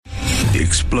The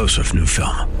explosive new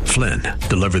film, Flynn,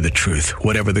 deliver the truth,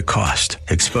 whatever the cost,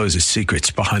 exposes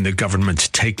secrets behind the government's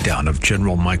takedown of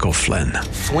General Michael Flynn.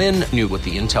 Flynn knew what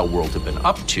the intel world had been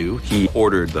up to. He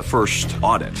ordered the first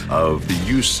audit of the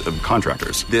use of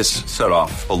contractors. This set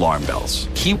off alarm bells.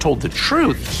 He told the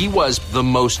truth. He was the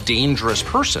most dangerous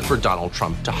person for Donald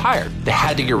Trump to hire. They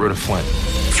had to get rid of Flynn.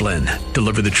 Flynn,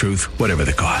 deliver the truth, whatever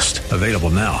the cost. Available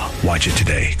now. Watch it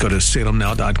today. Go to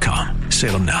salemnow.com.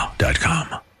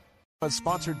 salemnow.com.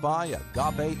 Sponsored by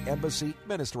Agape Embassy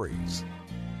Ministries.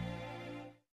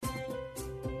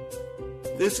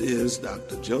 This is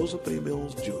Dr. Joseph A.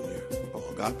 Mills Jr. of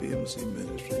Agape Embassy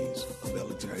Ministries of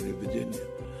Alexandria, Virginia.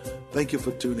 Thank you for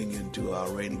tuning in to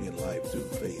our Reigning in Life Through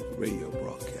Faith radio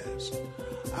broadcast.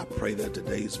 I pray that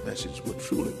today's message will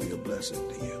truly be a blessing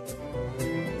to you.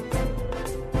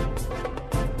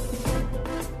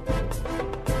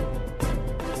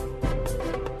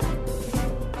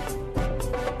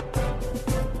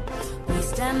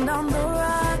 Stand on the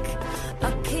rock,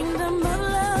 a kingdom of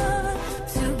love.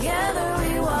 Together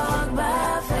we walk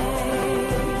by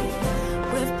faith.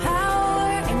 With power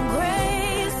and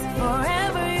grace,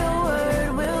 forever your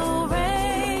word will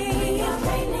reign. We are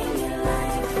reigning in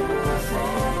life through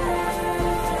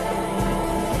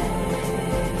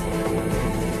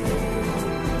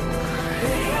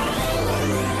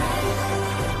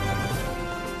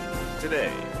faith.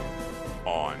 Today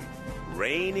on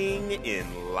Reigning in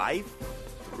Life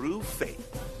Through Faith,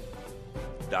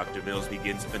 Dr. Mills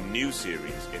begins a new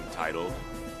series entitled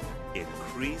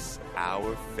Increase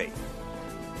Our Faith.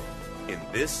 In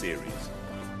this series,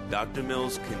 Dr.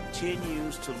 Mills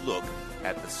continues to look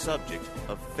at the subject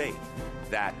of faith,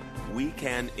 that we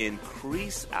can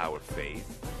increase our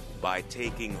faith by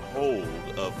taking hold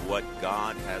of what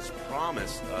God has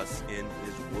promised us in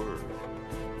His Word.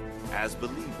 As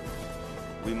believers,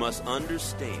 we must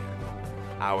understand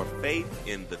our faith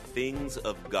in the things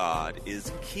of God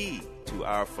is key to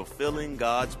our fulfilling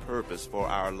God's purpose for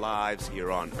our lives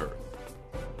here on earth.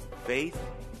 Faith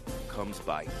comes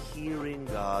by hearing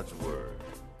God's word.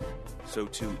 So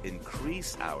to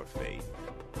increase our faith,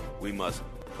 we must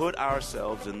put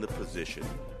ourselves in the position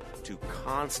to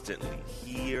constantly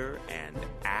hear and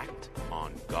act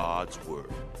on God's word.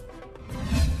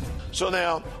 So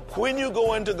now, when you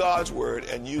go into God's word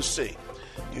and you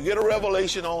get a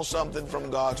revelation on something from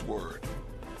God's word,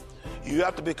 you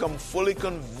have to become fully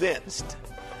convinced.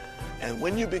 And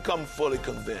when you become fully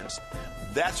convinced,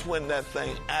 that's when that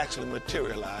thing actually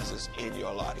materializes in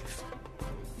your life.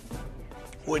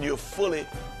 When you're fully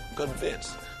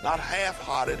convinced, not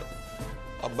half-hearted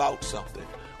about something,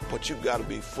 but you've got to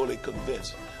be fully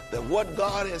convinced that what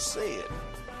God has said,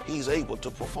 He's able to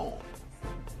perform.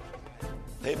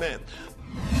 Amen.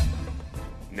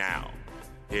 Now,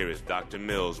 here is Dr.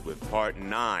 Mills with part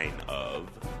 9 of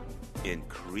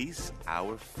Increase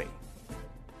Our Faith.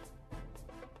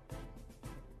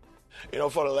 You know,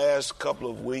 for the last couple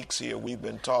of weeks here, we've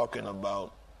been talking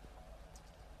about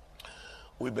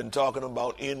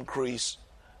increase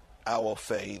our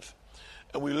faith.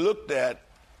 And we looked at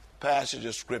passage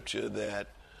of scripture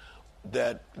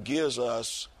that gives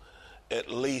us, at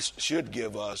least should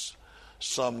give us,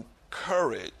 some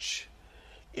courage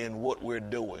in what we're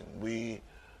doing.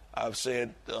 I've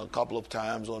said a couple of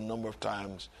times or a number of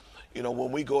times, you know,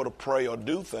 when we go to pray or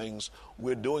do things,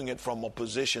 we're doing it from a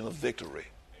position of victory.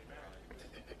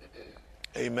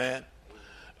 Amen.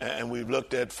 And we've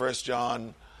looked at 3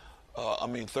 John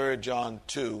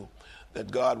 2,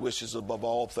 that God wishes above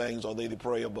all things, or they that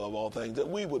pray above all things, that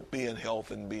we would be in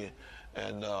health and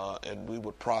we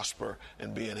would prosper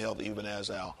and be in health even as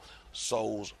our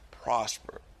souls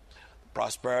prosper. The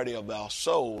prosperity of our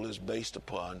soul is based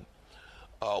upon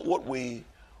what we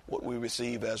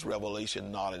receive as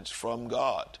revelation knowledge from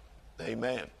God.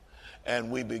 Amen.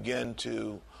 And we begin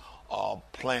to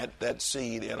plant that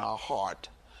seed in our heart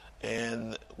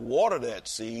and water that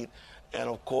seed. And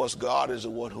of course, God is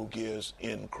the one who gives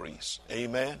increase.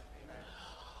 Amen.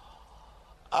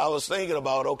 I was thinking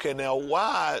about, okay, now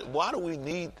why do we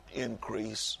need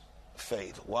increased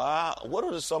faith? Why? What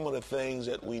are some of the things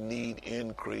that we need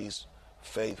increased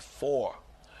faith for?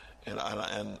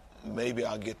 And maybe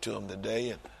I'll get to them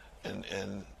today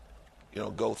and you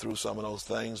know, go through some of those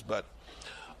things. But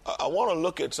I want to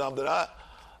look at something.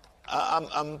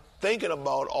 I'm thinking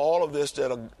about all of this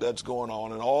that's going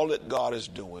on and all that God is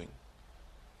doing.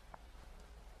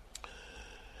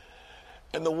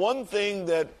 And the one thing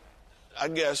that I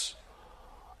guess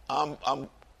I'm a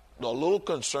little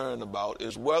concerned about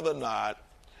is whether or not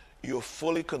you're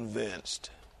fully convinced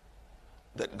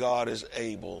that God is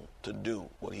able to do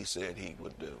what He said He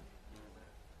would do.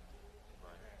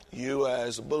 You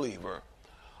as a believer,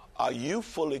 Are you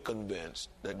fully convinced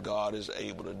that God is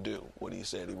able to do what he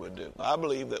said he would do? I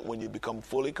believe that when you become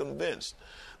fully convinced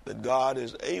that God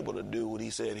is able to do what he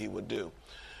said he would do,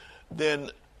 then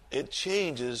it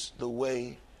changes the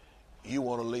way you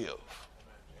want to live.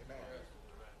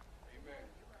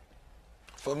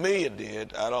 For me, it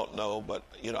did. I don't know, but,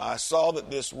 I saw that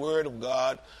this word of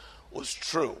God was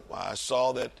true. I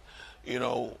saw that,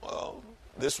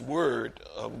 this word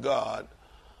of God,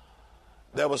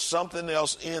 there was something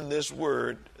else in this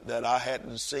word that I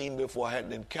hadn't seen before, I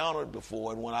hadn't encountered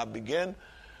before. And when I began,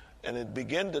 and it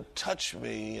began to touch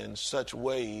me in such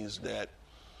ways that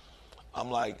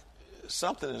I'm like,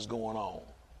 something is going on.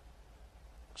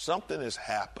 Something is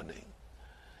happening,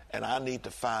 and I need to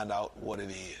find out what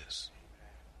it is.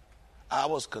 I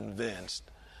was convinced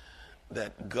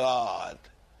that God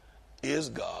is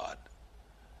God,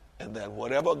 and that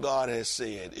whatever God has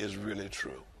said is really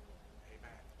true.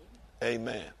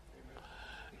 Amen.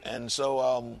 And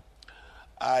so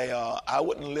I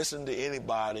wouldn't listen to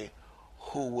anybody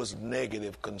who was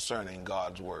negative concerning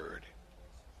God's word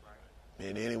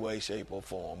in any way, shape, or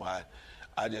form. I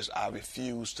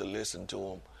refuse to listen to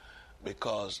them,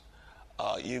 because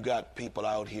you got people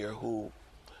out here who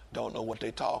don't know what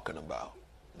they're talking about.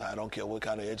 I don't care what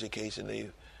kind of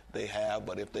education they have,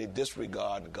 but if they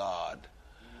disregard God,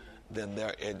 then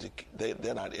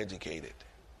they're not educated.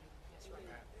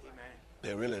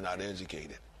 They're really not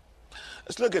educated.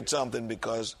 Let's look at something,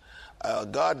 because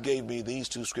God gave me these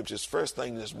two scriptures first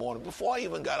thing this morning. Before I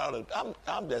even got out of,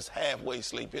 I'm just halfway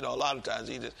asleep. A lot of times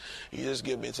he just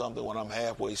give me something when I'm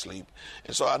halfway asleep,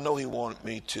 and so I know he wanted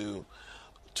me to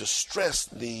stress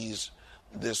these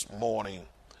this morning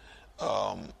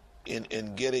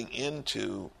in getting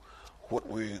into what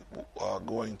we are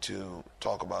going to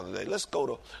talk about today. Let's go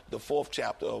to the 4th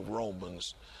chapter of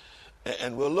Romans,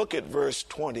 and we'll look at verse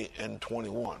 20 and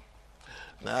 21.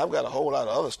 Now, I've got a whole lot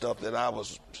of other stuff that I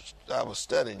was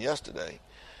studying yesterday,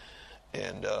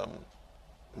 and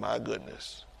my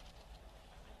goodness,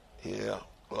 yeah,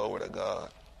 glory to God.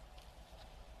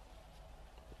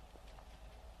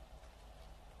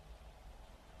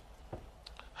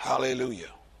 Hallelujah.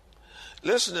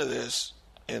 Listen to this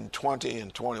in 20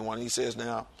 and 21. He says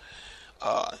now,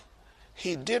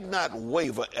 he did not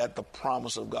waver at the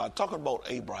promise of God. Talking about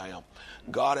Abraham.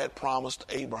 God had promised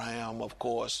Abraham, of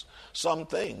course, some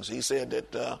things. He said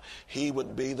that he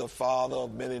would be the father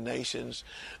of many nations,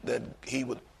 that he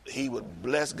would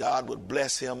bless, God would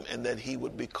bless him, and that he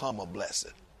would become a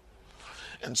blessing.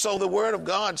 And so the word of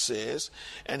God says,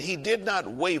 and he did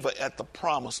not waver at the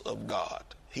promise of God.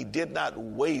 He did not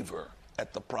waver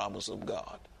at the promise of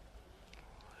God.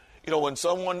 When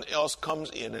someone else comes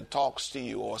in and talks to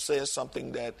you or says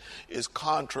something that is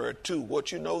contrary to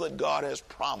what you know that God has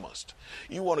promised,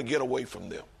 you want to get away from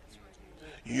them.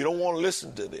 You don't want to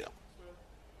listen to them,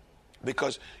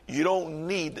 because you don't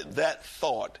need that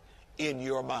thought in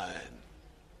your mind.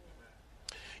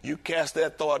 You cast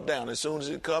that thought down. As soon as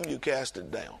it comes, you cast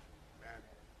it down.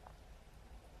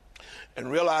 And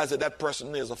realize that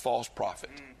person is a false prophet.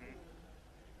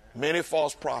 Many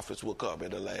false prophets will come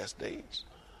in the last days.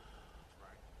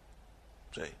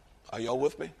 See, are y'all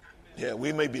with me? Yeah,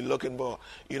 we may be looking for,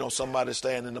 somebody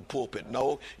standing in the pulpit.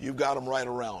 No, you got them right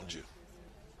around you.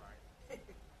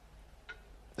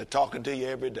 They're talking to you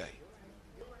every day.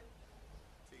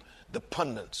 The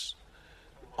pundits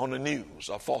on the news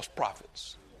are false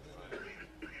prophets.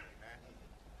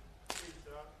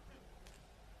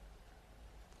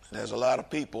 There's a lot of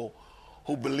people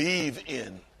who believe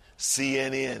in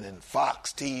CNN and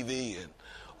Fox TV and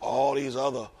all these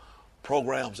other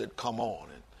programs that come on,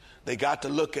 and they got to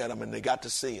look at them and they got to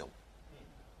see them.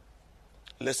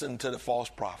 Listen to the false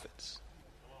prophets.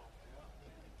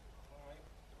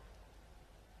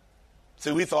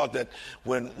 See, we thought that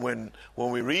when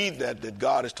we read that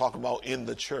God is talking about in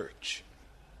the church.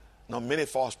 No, many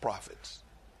false prophets.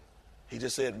 He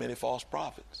just said many false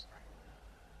prophets.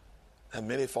 And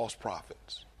many false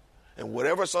prophets. And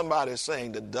whatever somebody is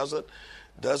saying that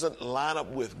doesn't line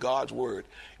up with God's word,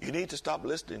 you need to stop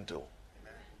listening to them.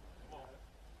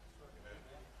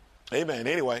 Amen.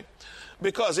 Anyway,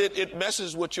 because it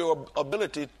messes with your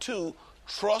ability to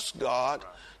trust God,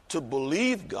 to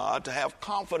believe God, to have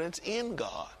confidence in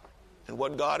God and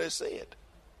what God has said.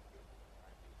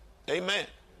 Amen.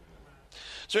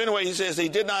 So anyway, he says he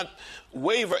did not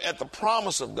waver at the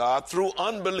promise of God through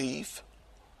unbelief,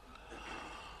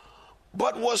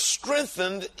 but was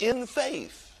strengthened in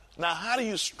faith. Now, how do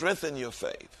you strengthen your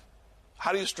faith?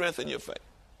 How do you strengthen your faith?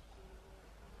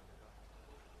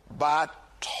 By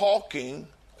talking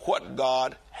what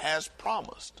God has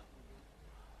promised.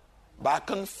 by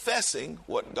confessing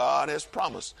what God has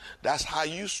promised. That's how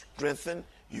you strengthen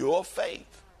your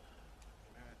faith.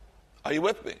 Are you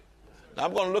with me? Now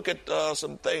I'm going to look at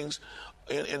some things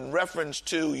in reference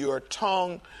to your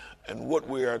tongue and what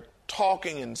we are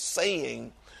talking and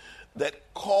saying that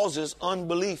causes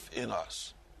unbelief in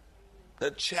us,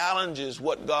 that challenges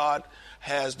what God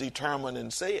has determined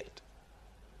and said.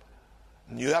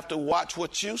 And you have to watch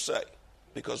what you say,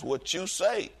 because what you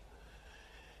say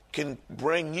can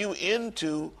bring you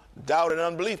into doubt and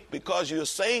unbelief, because you're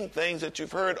saying things that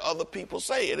you've heard other people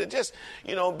say. And it just,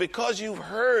 because you've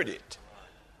heard it,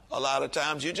 a lot of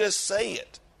times you just say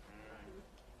it.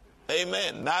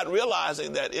 Amen. Not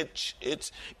realizing that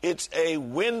it's a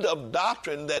wind of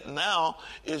doctrine that now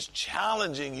is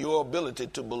challenging your ability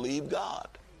to believe God.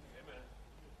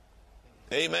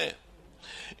 Amen.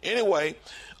 Anyway,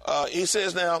 he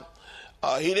says now,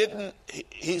 he didn't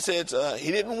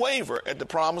waver at the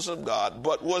promise of God,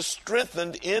 but was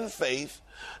strengthened in faith.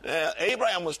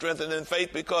 Abraham was strengthened in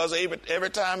faith because every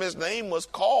time his name was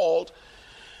called,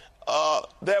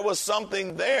 there was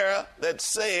something there that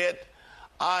said,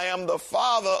 I am the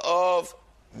father of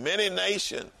many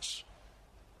nations.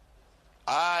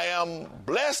 I am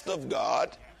blessed of God,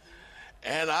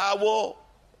 and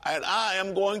I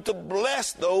am going to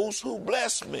bless those who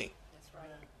bless me. That's right.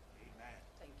 Amen.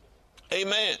 Thank you.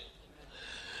 Amen.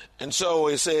 And so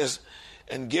it says,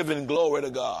 and giving glory to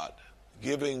God.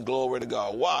 Giving glory to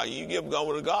God. Why? You give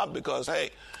glory to God because, hey,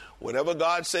 whatever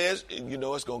God says, you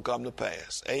know it's going to come to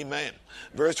pass. Amen.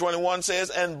 Verse 21 says,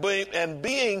 and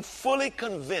being fully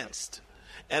convinced.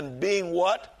 And being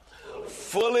what?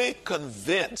 Fully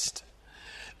convinced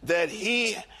that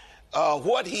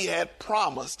what he had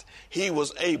promised, he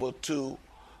was able to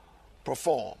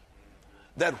perform.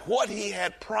 That what he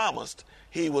had promised,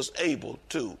 he was able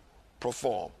to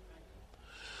perform.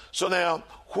 So now,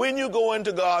 when you go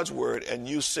into God's word and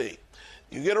you see,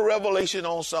 you get a revelation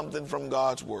on something from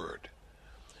God's word,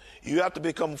 you have to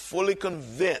become fully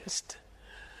convinced.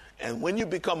 And when you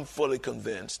become fully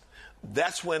convinced,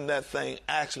 that's when that thing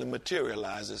actually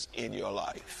materializes in your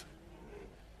life.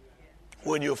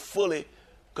 When you're fully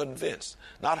convinced,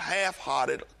 not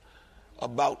half-hearted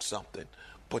about something,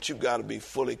 but you've got to be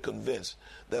fully convinced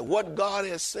that what God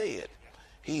has said,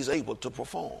 he's able to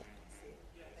perform.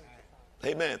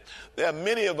 Amen. There are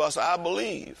many of us, I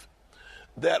believe,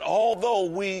 that although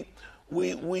we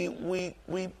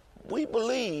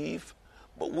believe,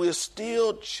 but we're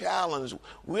still challenged.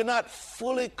 We're not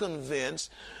fully convinced.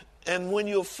 And when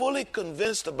you're fully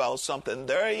convinced about something,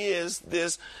 there is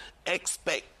this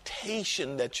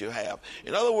expectation that you have.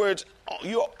 In other words,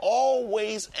 you're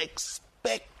always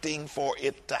expecting for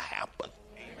it to happen.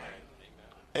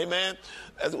 Amen.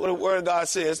 That's what the Word of God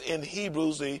says in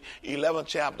Hebrews, the 11th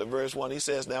chapter, verse 1. He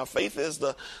says, now faith is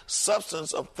the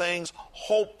substance of things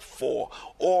hoped for,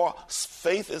 or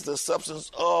faith is the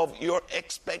substance of your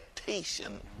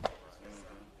expectation.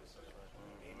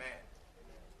 Amen.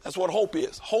 That's what hope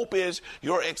is. Hope is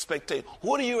your expectation.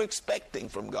 What are you expecting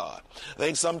from God? I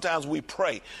think sometimes we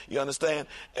pray, you understand,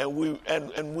 and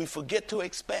we forget to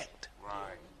expect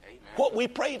what we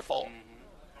prayed for.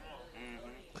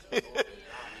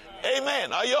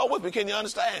 Amen. Are you all with me? Can you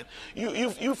understand?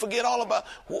 You forget all about,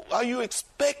 are you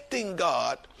expecting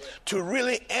God to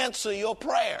really answer your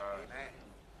prayer?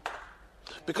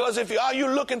 Because if you are,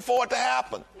 you're looking for it to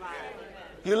happen.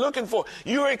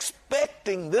 You're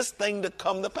expecting this thing to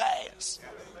come to pass.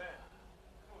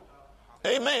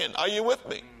 Amen. Are you with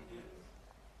me?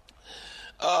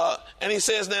 And he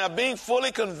says now, being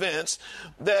fully convinced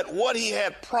that what he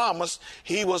had promised,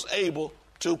 he was able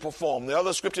to perform. The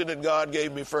other scripture that God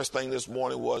gave me first thing this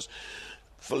morning was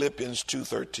Philippians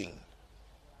 2:13.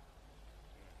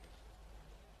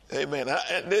 Amen.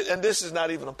 And this is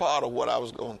not even a part of what I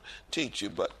was going to teach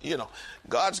you, but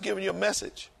God's giving you a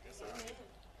message.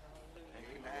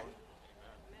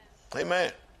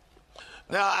 Amen.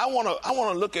 Now I want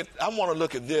to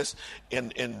look at this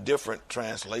in different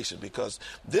translations, because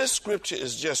this scripture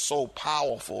is just so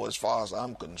powerful as far as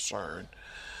I'm concerned.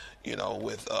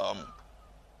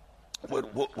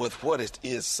 With what it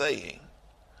is saying.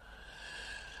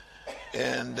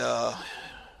 And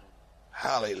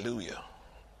hallelujah.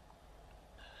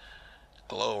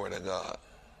 Glory to God.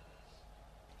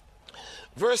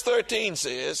 Verse 13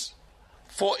 says,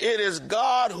 for it is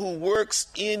God who works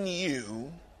in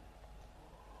you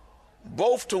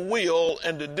both to will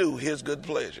and to do his good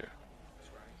pleasure.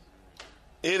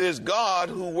 It is God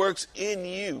who works in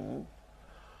you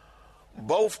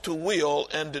both to will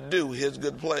and to do his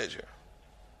good pleasure.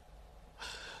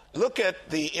 Look at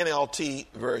the NLT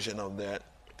version of that,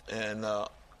 and I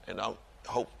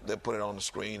hope they put it on the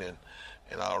screen,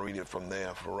 And I'll read it from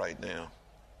there for right now.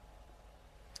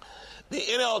 The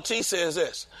NLT says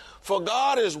this: for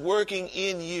God is working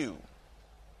in you.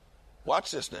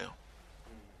 Watch this now.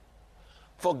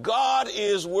 For God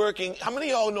is working. How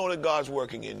many of y'all know that God's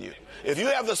working in you? If you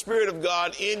have the Spirit of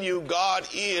God in you, God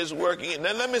is working in.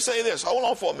 Now let me say this. Hold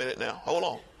on for a minute now. Hold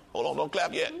on. Don't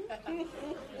clap yet.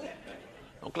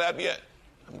 Don't clap yet.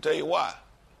 I'm going to tell you why.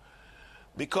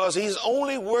 Because he's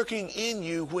only working in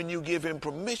you when you give him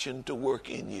permission to work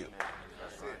in you.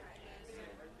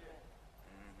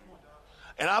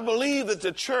 And I believe that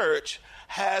the church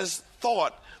has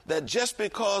thought that just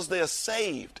because they're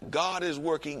saved, God is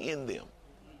working in them.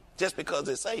 Just because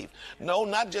they're saved. No,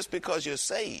 not just because you're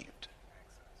saved.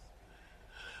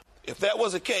 If that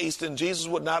was the case, then Jesus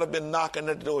would not have been knocking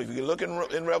at the door. If you look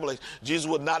in Revelation, Jesus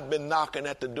would not have been knocking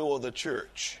at the door of the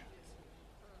church.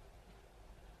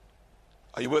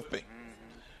 Are you with me?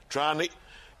 Mm-hmm.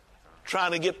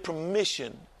 Trying to get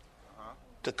permission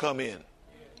to come in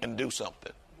and do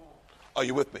something. Are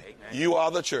you with me? Amen. You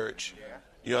are the church. Yeah.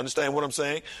 You understand what I'm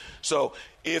saying? So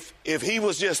if he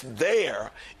was just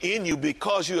there in you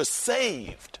because you're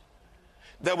saved,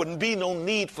 there wouldn't be no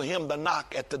need for him to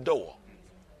knock at the door.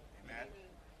 Amen.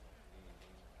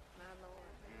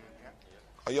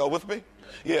 Are y'all with me?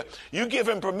 Yeah. You give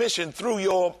him permission through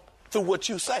what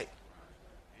you say.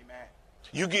 Amen.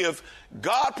 You give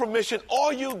God permission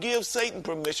or you give Satan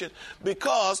permission,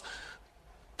 because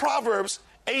Proverbs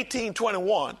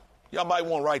 18:21, y'all might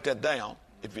want to write that down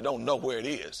if you don't know where it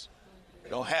is.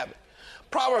 You don't have it.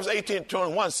 Proverbs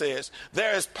 18:21 says,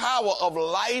 there is power of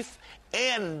life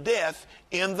and death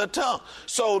in the tongue.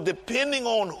 So depending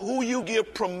on who you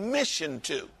give permission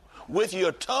to with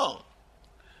your tongue,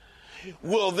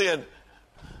 well then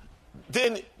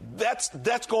that's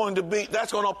going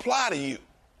to apply to you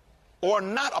or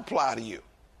not apply to you.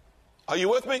 Are you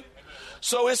with me?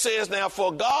 So it says now,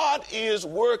 for God is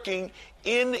working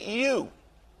in you,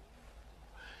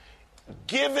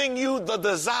 giving you the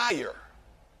desire.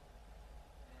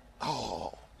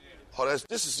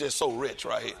 This is just so rich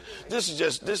right here. This is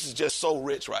just so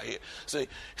rich right here. See, it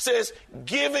says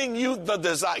giving you the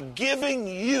desire.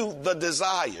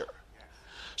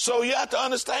 So you have to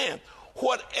understand,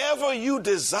 whatever you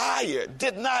desire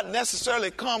did not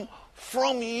necessarily come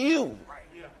from you.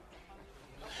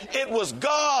 It was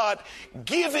God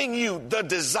giving you the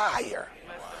desire.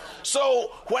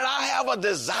 So when I have a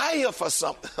desire for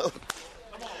something,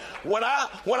 when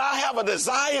I have a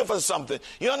desire for something,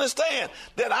 you understand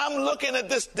that I'm looking at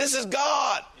this. This is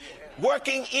God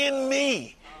working in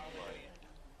me,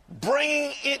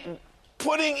 putting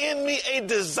in me a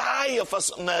desire for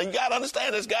something. Now you got to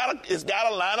understand, it's got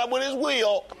to line up with His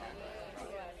will.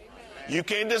 You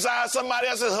can't desire somebody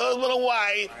else's husband or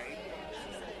wife.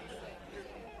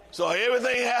 So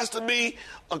everything has to be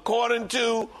according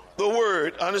to the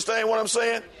word. Understand what I'm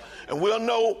saying? And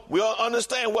we'll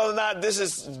understand whether or not this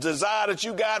is desire that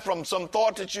you got from some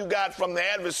thought that you got from the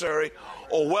adversary,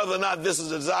 or whether or not this is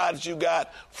a desire that you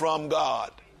got from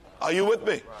God. Are you with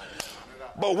me?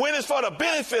 But when it's for the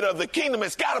benefit of the kingdom,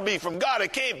 it's got to be from God.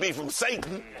 It can't be from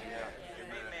Satan.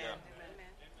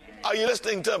 Are you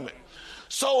listening to me?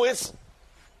 So it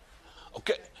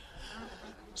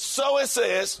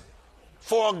says,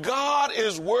 for God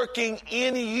is working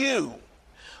in you.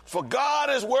 For God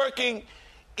is working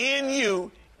in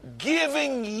you,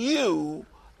 giving you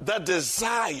the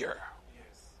desire.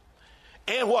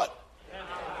 And what?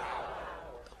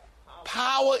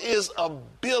 Power is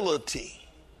ability.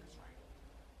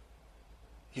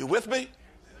 You with me?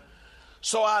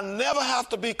 So I never have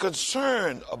to be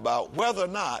concerned about whether or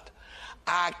not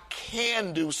I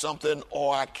can do something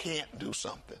or I can't do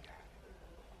something.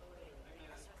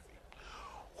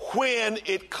 When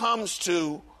it comes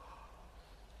to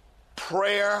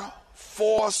prayer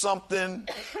for something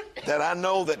that I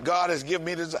know that God has given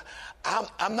me,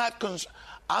 I'm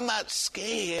not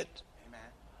scared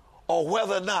or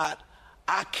whether or not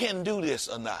I can do this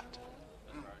or not.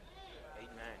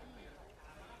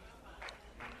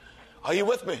 Are you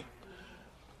with me?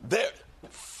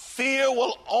 Fear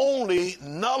will only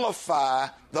nullify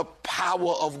the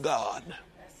power of God.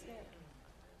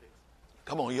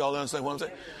 Come on, y'all understand what I'm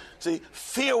saying? See,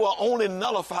 fear will only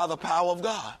nullify the power of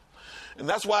God. And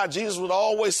that's why Jesus would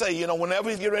always say, whenever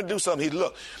he's getting ready to do something, he'd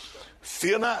look,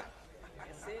 fear not,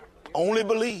 only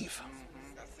believe.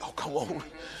 Oh, come on.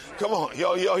 Come on.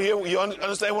 Y'all hear, you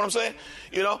understand what I'm saying?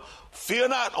 Fear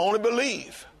not, only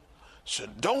believe. So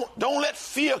don't let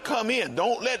fear come in.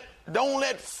 Don't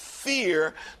let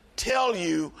fear tell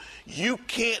you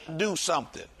can't do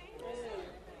something.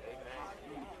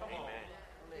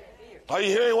 Are you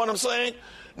hearing what I'm saying?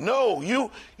 No,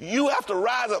 you have to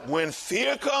rise up. When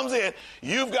fear comes in,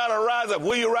 you've got to rise up.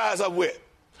 What do you rise up with?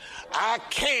 I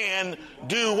can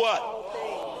do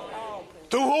what?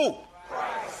 Through who?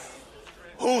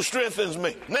 Who strengthens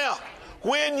me? Now,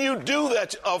 when you do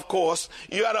that, of course,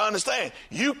 you got to understand,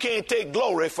 you can't take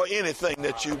glory for anything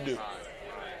that you do.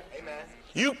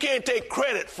 You can't take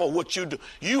credit for what you do.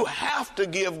 You have to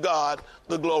give God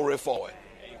the glory for it.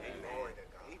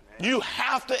 You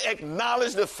have to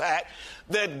acknowledge the fact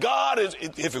that God is,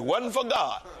 if it wasn't for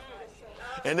God,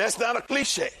 and that's not a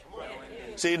cliche.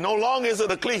 See, no longer is it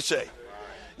a cliche.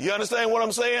 You understand what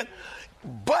I'm saying?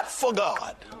 But for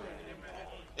God.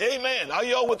 Amen. Are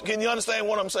y'all with, can you understand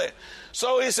what I'm saying?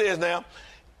 So he says now,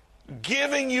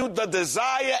 giving you the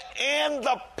desire and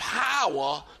the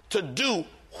power to do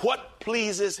what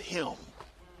pleases him.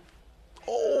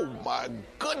 Oh my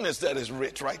goodness, that is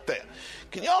rich right there.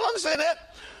 Can y'all understand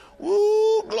that?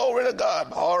 Woo, glory to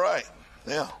God. All right.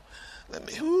 Now, let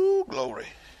me, woo, glory.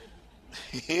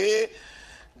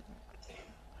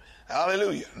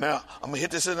 Hallelujah. Now, I'm going to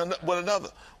hit this with another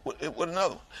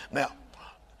one. Now,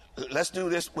 let's do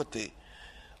this with the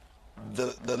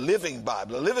Living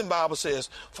Bible. The Living Bible says,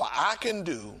 for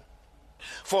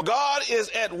God is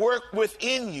at work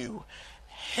within you,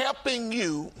 helping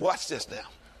you. Watch this now.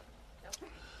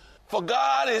 For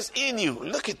God is in you.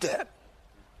 Look at that.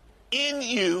 In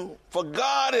you, for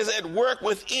God is at work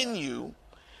within you,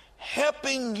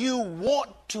 helping you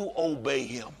want to obey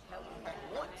him.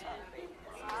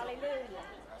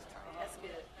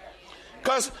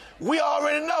 Because we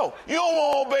already know you don't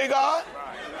want to obey God.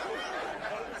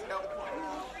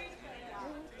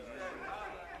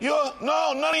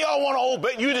 No, none of y'all want to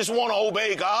obey. You just want to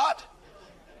obey God.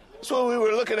 That's what we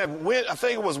were looking at. I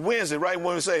think it was Wednesday, right?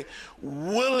 When we say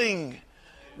willing,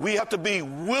 we have to be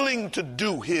willing to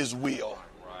do his will.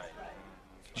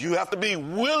 You have to be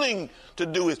willing to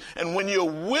do his. And when you're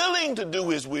willing to do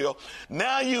his will,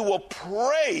 now you will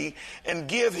pray and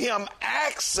give him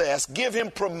access, give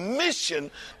him permission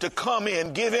to come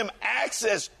in, give him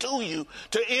access to you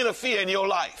to interfere in your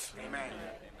life. Amen.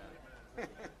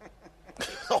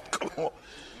 Oh, come on.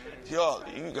 Y'all,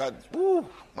 you got, woo,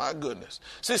 my goodness.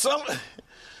 See, some of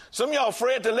y'all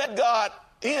afraid to let God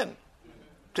in,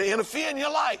 to interfere in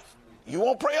your life. You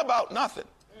won't pray about nothing.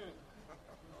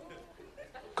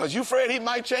 Because you're afraid he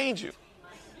might change you.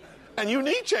 And you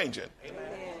need changing.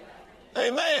 Amen.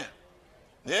 Amen.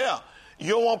 Yeah.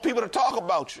 You don't want people to talk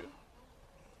about you.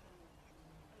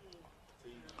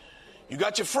 You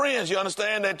got your friends. You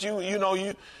understand that you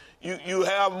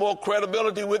have more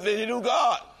credibility with than you do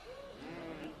God.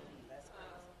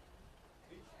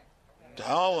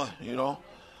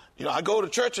 I go to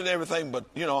church and everything, but,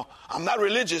 I'm not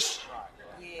religious.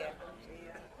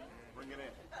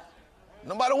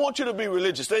 Nobody wants you to be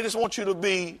religious. They just want you to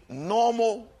be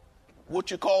normal, what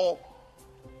you call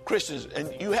Christians.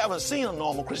 And you haven't seen a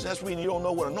normal Christian. That's when you don't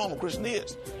know what a normal Christian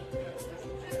is.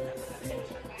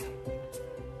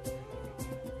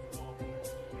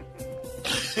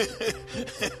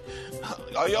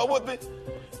 Are y'all with me?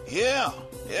 Yeah.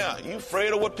 You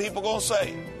afraid of what people are going to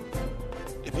say.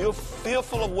 If you're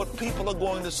fearful of what people are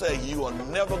going to say, you are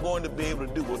never going to be able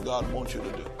to do what God wants you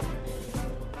to do.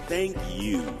 Thank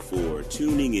you for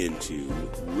tuning into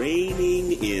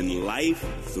Reigning in Life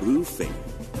Through Faith,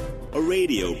 a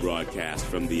radio broadcast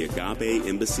from the Agape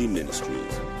Embassy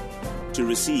Ministries. To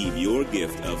receive your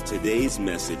gift of today's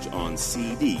message on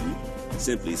CD,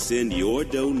 simply send your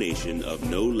donation of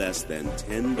no less than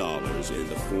 $10 in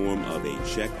the form of a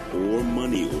check or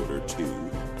money order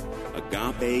to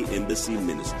Agape Embassy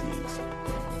Ministries,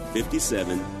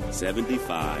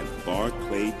 5775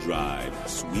 Barclay Drive,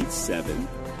 Suite 7,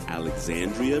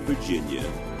 Alexandria, Virginia,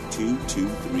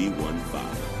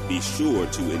 22315. Be sure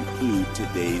to include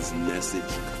today's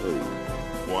message code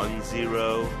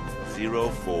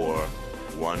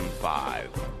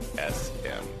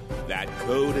 100415SM. That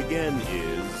code again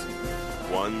is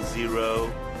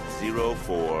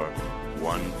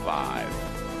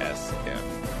 100415SM.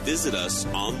 Visit us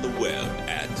on the web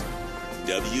at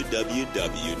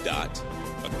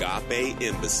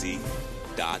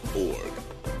www.agapeembassy.org.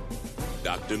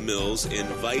 Dr. Mills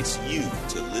invites you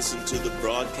to listen to the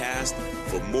broadcast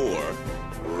for more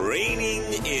Reigning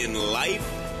in Life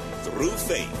Through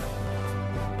Faith.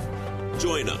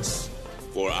 Join us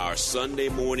for our Sunday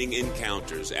morning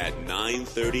encounters at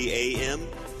 9:30 a.m.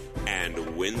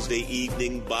 and Wednesday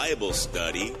evening Bible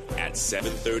study at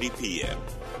 7:30 p.m.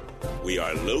 We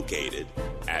are located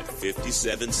at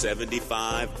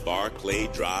 5775 Barclay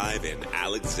Drive in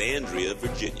Alexandria,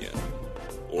 Virginia.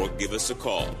 Or give us a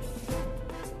call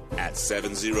at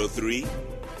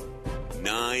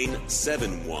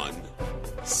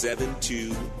 703-971-4700.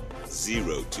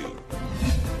 7202.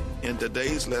 In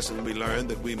today's lesson, we learned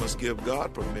that we must give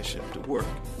God permission to work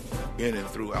in and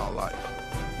through our life.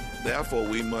 Therefore,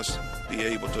 we must be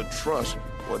able to trust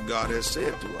what God has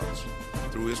said to us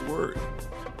through His Word.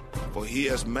 For He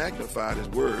has magnified His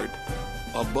Word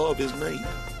above His name.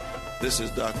 This is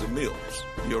Dr. Mills,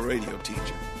 your radio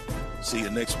teacher. See you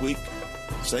next week,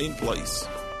 same place,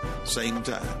 same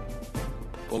time,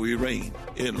 where we reign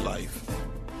in life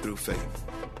through faith.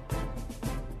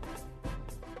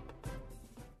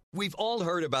 We've all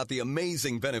heard about the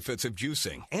amazing benefits of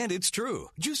juicing, and it's true.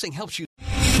 Juicing helps you.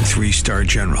 3-star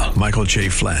General Michael J.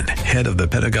 Flynn, head of the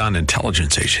Pentagon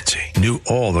Intelligence Agency, knew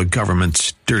all the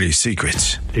government's dirty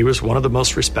secrets. He was one of the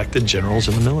most respected generals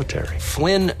in the military.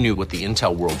 Flynn knew what the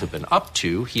intel world had been up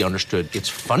to. He understood its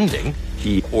funding.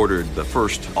 He ordered the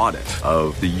first audit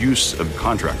of the use of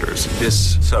contractors.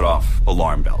 This set off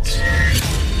alarm bells.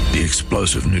 The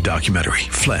explosive new documentary,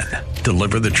 Flynn,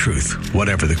 Deliver the Truth,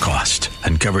 Whatever the Cost,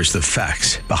 uncovers the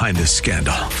facts behind this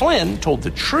scandal. Flynn told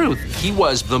the truth. He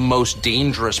was the most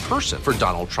dangerous person for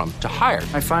Donald Trump to hire.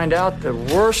 I find out the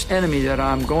worst enemy that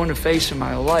I'm going to face in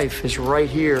my life is right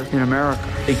here in America.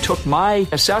 They took my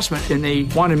assessment and they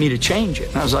wanted me to change it.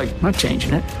 And I was like, I'm not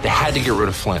changing it. They had to get rid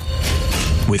of Flynn.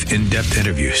 With in-depth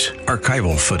interviews,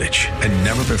 archival footage, and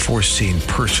never-before-seen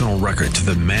personal records of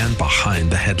the man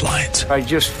behind the headlines. I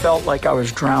just felt like I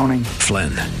was drowning. Flynn,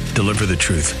 Deliver the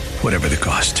Truth, Whatever the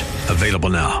Cost. Available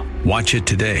now. Watch it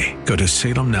today. Go to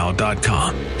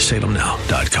salemnow.com.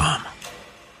 salemnow.com.